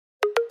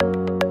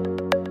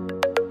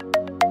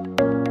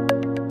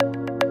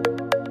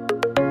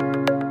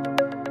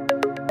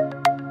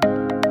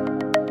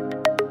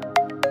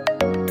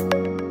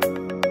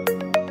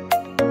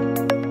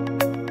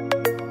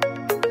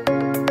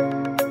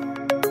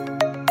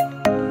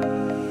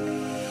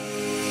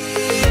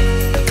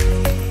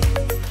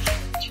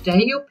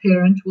Today your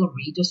parent will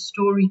read a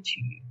story to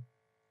you.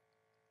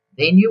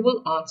 Then you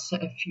will answer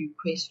a few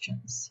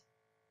questions.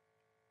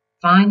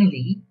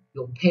 Finally,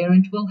 your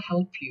parent will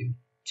help you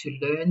to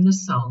learn the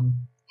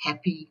song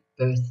Happy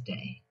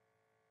Birthday.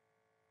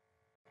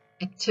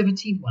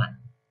 Activity 1.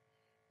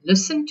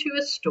 Listen to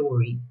a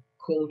story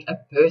called A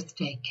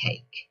Birthday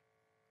Cake,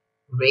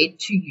 read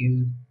to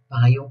you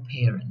by your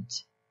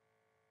parent.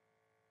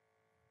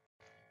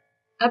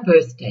 A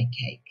birthday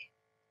cake.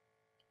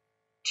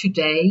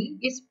 Today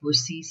is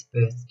Boesie's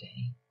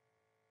birthday.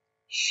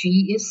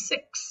 She is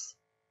 6.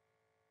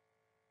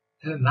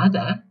 Her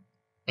mother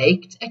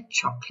baked a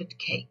chocolate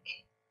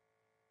cake.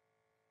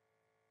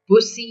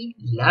 Boesie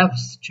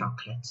loves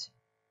chocolate.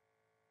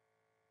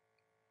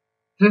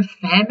 Her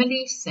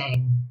family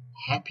sang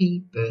Happy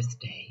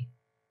Birthday.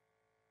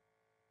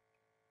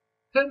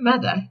 Her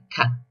mother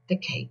cut the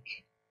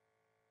cake.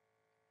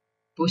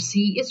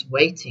 Boesie is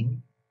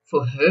waiting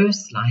for her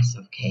slice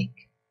of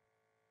cake.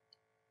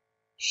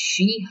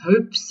 She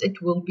hopes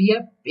it will be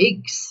a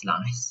big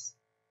slice.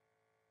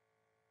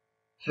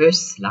 Her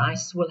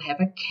slice will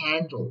have a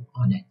candle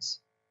on it.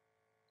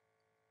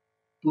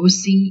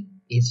 Boesie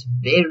is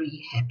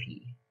very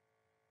happy.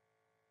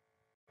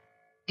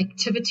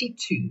 Activity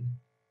 2.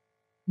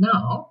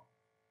 Now,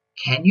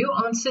 can you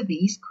answer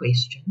these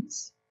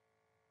questions?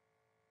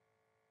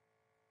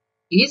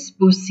 Is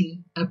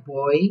Boesie a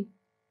boy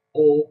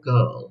or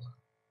girl?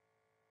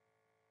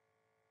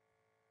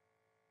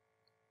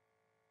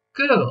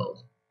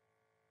 Girl.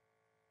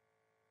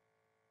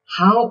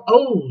 How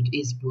old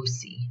is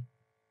Boesie?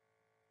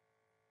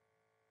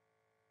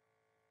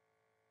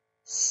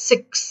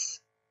 6.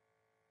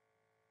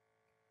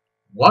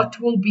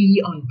 What will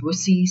be on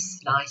Boesie's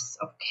slice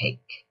of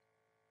cake?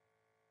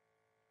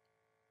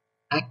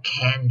 A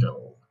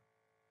candle.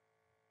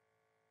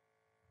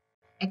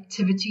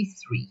 Activity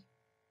 3.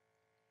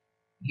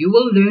 You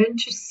will learn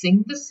to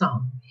sing the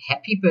song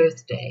Happy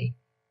Birthday,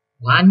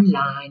 one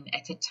line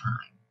at a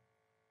time.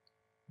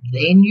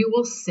 Then you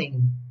will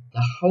sing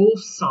the whole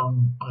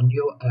song on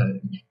your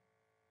own.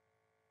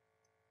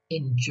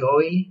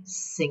 Enjoy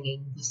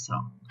singing the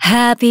song.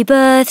 Happy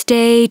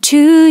birthday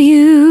to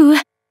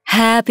you.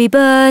 Happy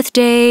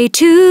birthday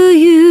to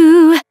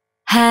you.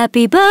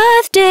 Happy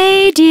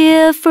birthday,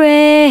 dear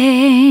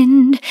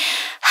friend.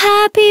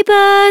 Happy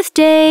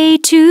birthday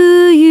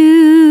to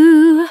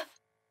you.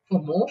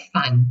 For more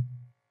fun,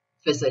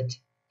 visit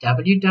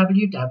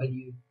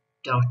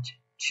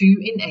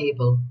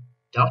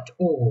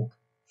www.toenable.org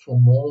for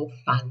more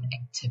fun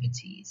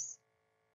activities.